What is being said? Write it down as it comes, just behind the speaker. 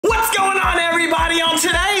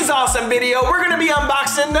video, we're gonna be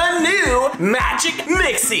unboxing the new Magic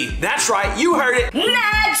Mixie. That's right, you heard it.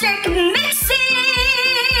 Magic Mixie!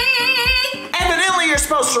 Evidently, you're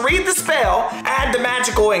supposed to read the spell, add the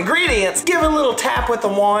magical ingredients, give a little tap with the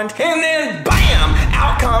wand, and then bam!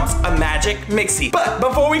 Out comes a Magic Mixie. But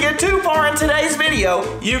before we get too far in today's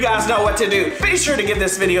video, you guys know what to do. Be sure to give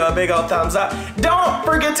this video a big old thumbs up. Don't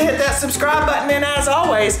forget to hit that subscribe button, and as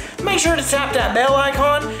always, make sure to tap that bell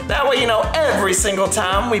icon. That way you know every single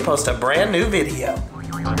time we post a brand new video.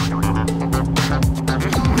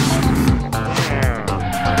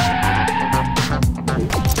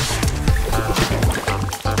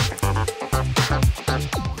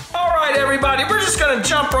 Everybody, we're just gonna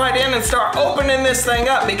jump right in and start opening this thing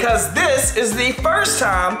up because this is the first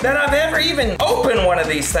time that I've ever even opened one of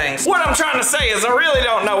these things. What I'm trying to say is I really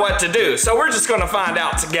don't know what to do, so we're just gonna find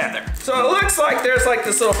out together. So it looks like there's like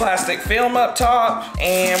this little plastic film up top,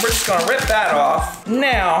 and we're just gonna rip that off.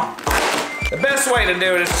 Now, the best way to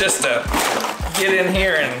do it is just to get in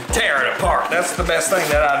here and tear it apart. That's the best thing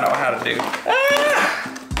that I know how to do.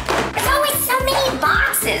 There's always so many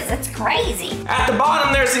boxes, it's crazy. At the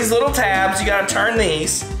bottom, there's these little tabs. You gotta turn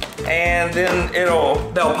these, and then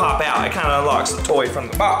they'll pop out. It kind of unlocks the toy from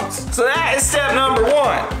the box. So that is step number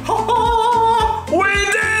one. We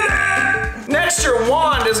did it! Next, your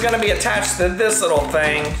wand is gonna be attached to this little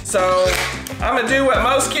thing. So I'm gonna do what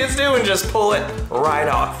most kids do and just pull it right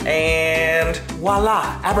off. And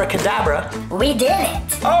voila, abracadabra. We did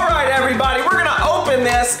it. All right, everybody, we're gonna open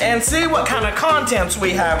this and see what kind of contents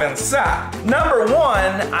we have inside. Number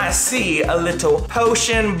one, I see a little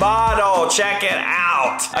potion bottle. Check it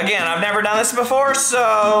out. Again, I've never done this before,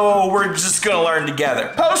 so we're just gonna learn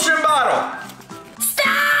together. Potion bottle.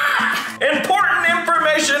 Stop! Important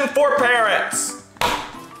information for parents.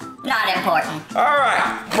 Not important. All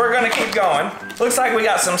right, we're gonna keep going. Looks like we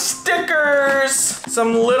got some stickers,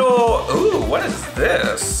 some little, ooh, what is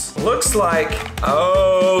this? Looks like,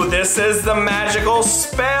 oh, this is the magical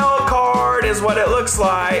spell card is what it looks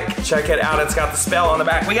like. Check it out, it's got the spell on the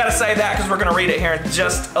back. We gotta say that because we're gonna read it here in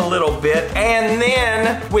just a little bit. And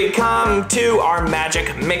then we come to our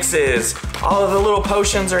magic mixes. All of the little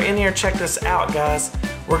potions are in here. Check this out, guys.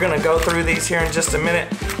 We're gonna go through these here in just a minute,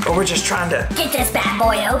 but we're just trying to get this bad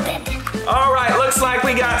boy opened. All right, looks like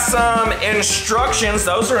we got some instructions.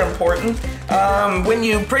 Those are important. When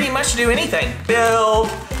you pretty much do anything. Build,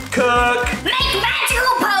 cook. Make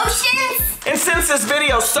magical potions. And since this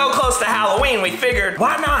video's so close to Halloween, we figured,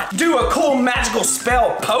 why not do a cool magical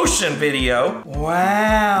spell potion video?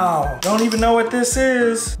 Wow, don't even know what this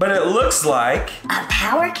is, but it looks like a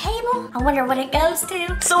power cable? I wonder what it goes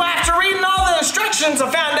to. So after reading all the instructions, I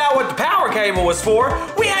found out what the power cable was for.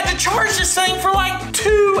 We had to charge this thing for like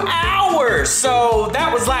 2 hours. So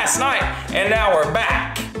that was last night, and now we're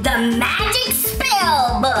back. The Magic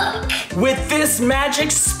Spell Book. With this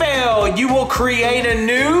magic spell, you will create a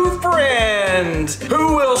new friend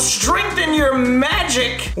who will strengthen your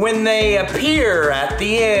magic when they appear at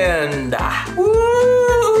the end.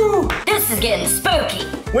 Woo! This is getting spooky.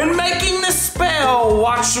 When making the spell,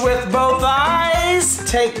 watch with both eyes.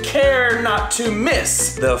 Take care not to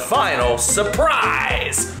miss the final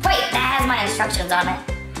surprise. Wait, that has my instructions on it.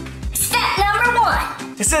 Step number one.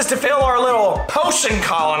 It says to fill our little potion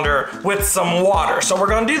colander with some water. So we're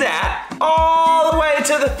gonna do that all the way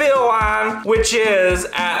to the fill line, which is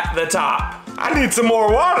at the top. I need some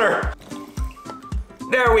more water.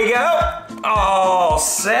 There we go. All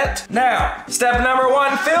set. Now, step number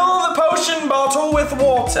one, fill the potion bottle with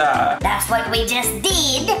water. That's what we just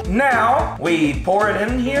did. Now, we pour it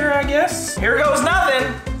in here, I guess. Here goes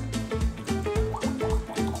nothing.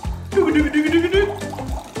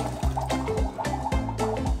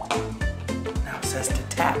 To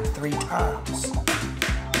tap 3 times.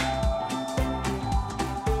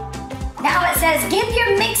 Now it says, give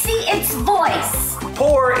your mixie its voice.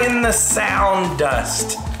 Pour in the sound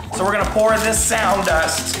dust. So we're gonna pour this sound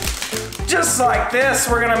dust just like this.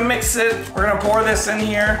 We're gonna mix it. We're gonna pour this in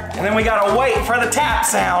here. And then we gotta wait for the tap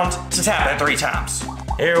sound to tap it 3 times.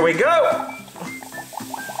 Here we go.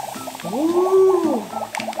 Woo.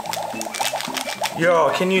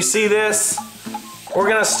 Yo, can you see this? We're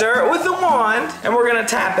gonna stir it with the wand and we're gonna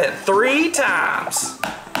tap it 3 times.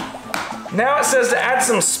 Now it says to add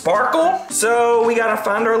some sparkle. So we gotta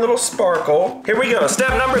find our little sparkle. Here we go,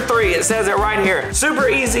 step number 3. It says it right here. Super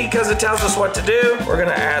easy because it tells us what to do. We're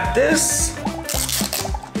gonna add this.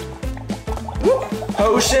 Whoop.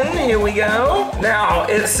 Potion, here we go. Now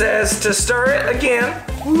it says to stir it again.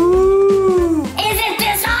 Woo. Isn't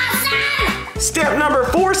this awesome? Step number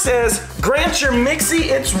 4 says, grant your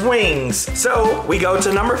mixie its wings. So we go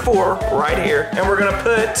to number 4 right here, and we're gonna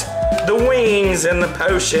put the wings and the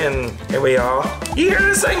potion. Here we are. You hear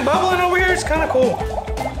this thing bubbling over here? It's kind of cool.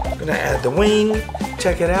 I'm gonna add the wing.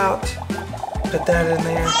 Check it out. Put that in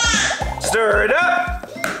there. Stir it up.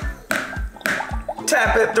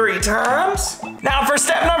 Tap it 3 times. Now for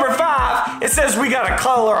step number 5, it says we gotta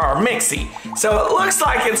color our mixie. So it looks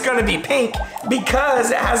like it's gonna be pink because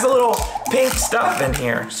it has a little pink stuff in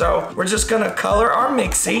here. So we're just gonna color our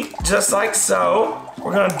mixie just like so.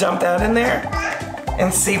 We're gonna dump that in there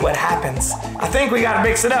and see what happens. I think we gotta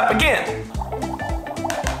mix it up again.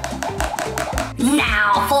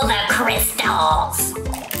 Now for the crystals.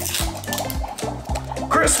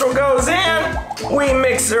 Crystal goes in, we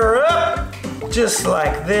mix her up. Just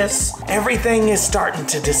like this, everything is starting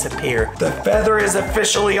to disappear. The feather is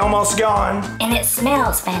officially almost gone. And it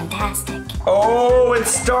smells fantastic. Oh,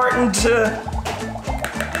 it's starting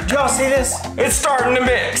to... Do y'all see this? It's starting to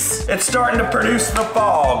mix. It's starting to produce the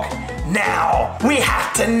fog. Now, we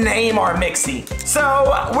have to name our mixie.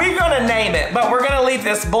 So, we're gonna name it, but we're gonna leave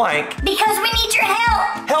this blank. Because we need your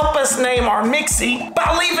help. Help us name our mixie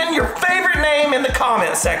by leaving your favorite name in the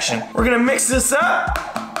comment section. We're gonna mix this up.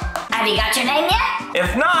 Have you got your name yet?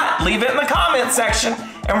 If not, leave it in the comment section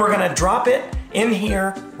and we're gonna drop it in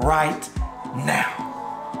here right now.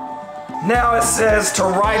 Now it says to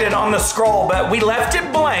write it on the scroll, but we left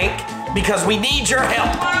it blank because we need your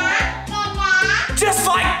help. Just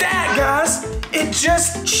like that, guys. It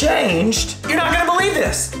just changed. You're not gonna believe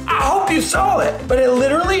this. I hope you saw it, but it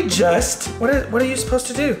literally just, what are you supposed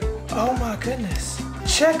to do? Oh my goodness.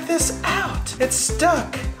 Check this out. It's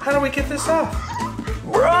stuck. How do we get this off?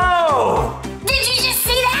 Bro! Did you just see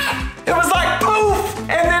that? It was like poof!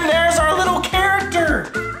 And then there's our little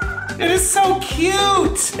character. It is so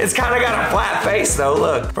cute. It's kind of got a flat face though,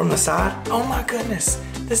 look, from the side. Oh my goodness,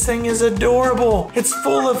 this thing is adorable. It's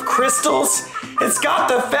full of crystals. It's got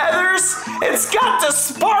the feathers. It's got the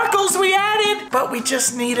sparkles we added, but we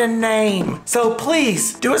just need a name. So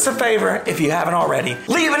please, do us a favor if you haven't already.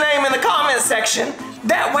 Leave a name in the comment section.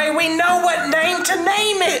 That way we know what name to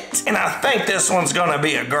name it. And I think this one's gonna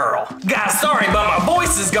be a girl. Guys, sorry, but my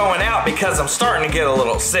voice is going out because I'm starting to get a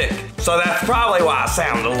little sick. So that's probably why I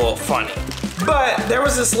sound a little funny. But there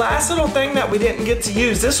was this last little thing that we didn't get to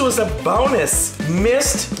use. This was a bonus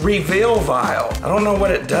mist reveal vial. I don't know what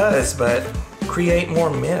it does, but create more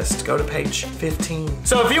mist. Go to page 15.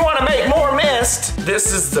 So if you want to make more mist,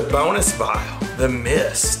 this is the bonus vial, the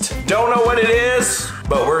mist. Don't know what it is,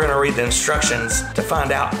 but we're gonna read the instructions to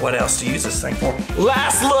find out what else to use this thing for.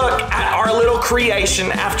 Last look at our little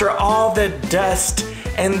creation after all the dust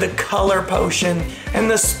and the color potion and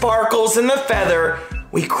the sparkles and the feather.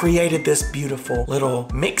 We created this beautiful little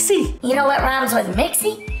mixie. You know what rhymes with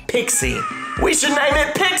mixie? Pixie. We should name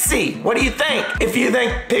it Pixie. What do you think? If you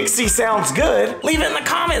think Pixie sounds good, leave it in the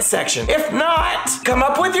comment section. If not, come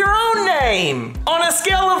up with your own name. On a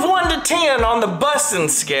scale of 1 to 10 on the bussin'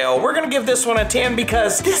 scale, we're gonna give this one a 10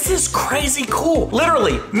 because this is crazy cool.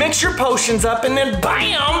 Literally, mix your potions up and then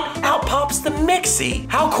bam, out pops the mixie.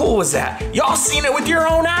 How cool was that? Y'all seen it with your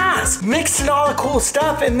own eyes. Mixing all the cool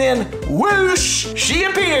stuff and then whoosh, she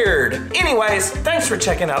appeared. Anyways, thanks for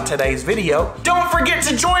checking out today's video. Don't forget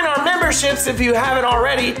to join our memberships if you haven't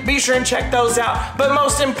already. Be sure and check those out. But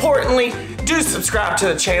most importantly, do subscribe to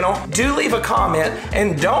the channel, do leave a comment,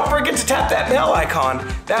 and don't forget to tap that bell icon.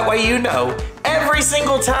 That way you know every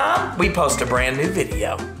single time we post a brand new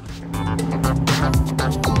video.